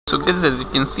So guys, as you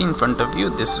can see in front of you,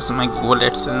 this is my Google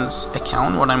AdSense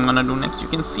account. What I'm gonna do next, you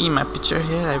can see my picture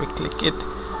here. I will click it.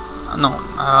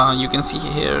 You can see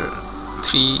here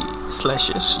 3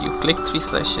 slashes. You click 3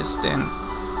 slashes, then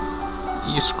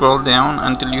you scroll down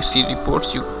until you see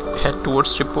reports. You head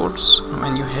towards reports.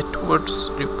 When you head towards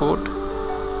report,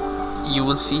 you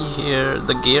will see here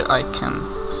the gear icon,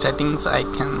 settings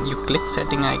icon. You click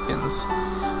setting icons.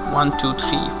 1 2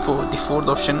 3 4. The fourth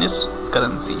option is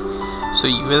currency. So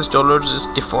US dollars is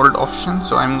default option,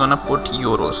 so I'm gonna put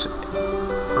euros.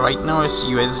 Right now it's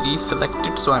USD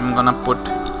selected, so I'm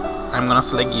gonna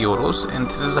select euros, and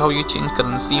this is how you change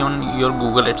currency on your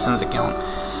Google AdSense account.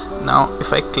 Now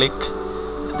if I click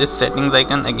this settings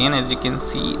icon again, as you can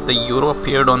see the euro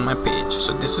appeared on my page.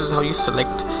 So this is how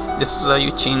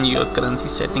you change your currency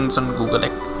settings on Google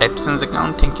AdSense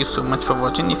account. Thank you so much for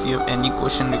watching. If you have any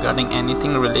question regarding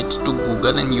anything related to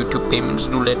Google and YouTube payments,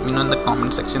 do let me know in the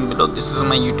comment section below. This is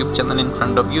my YouTube channel in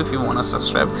front of you. If you want to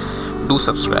subscribe, do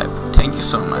subscribe. Thank you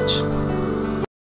so much.